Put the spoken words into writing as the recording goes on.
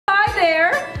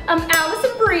there, I'm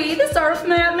Alison Brie, the star of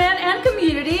Madman and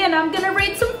Community, and I'm gonna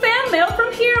read some fan mail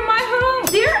from here in my home.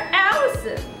 Dear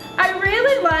Alison, I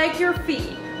really like your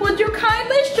feet. Would you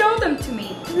kindly show them to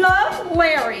me? Love,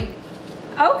 Larry.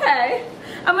 Okay,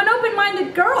 I'm an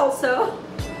open-minded girl, so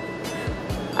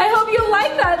I hope you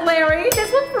like that, Larry.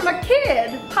 This one's from a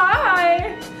kid.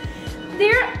 Hi.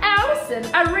 Dear Alison,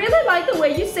 I really like the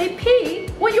way you say Pete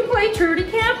when you play Trudy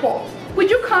Campbell. Would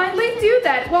you kindly do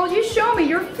that while you show me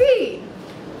your feet?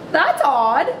 That's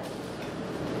odd.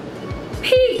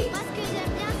 Pete.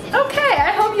 Okay,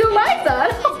 I hope you like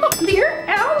that. Dear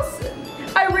Alison,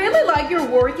 I really like your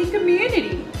working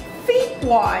community,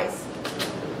 feet-wise.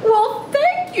 Well,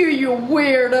 thank you, you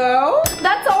weirdo.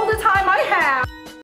 That's all the time I have.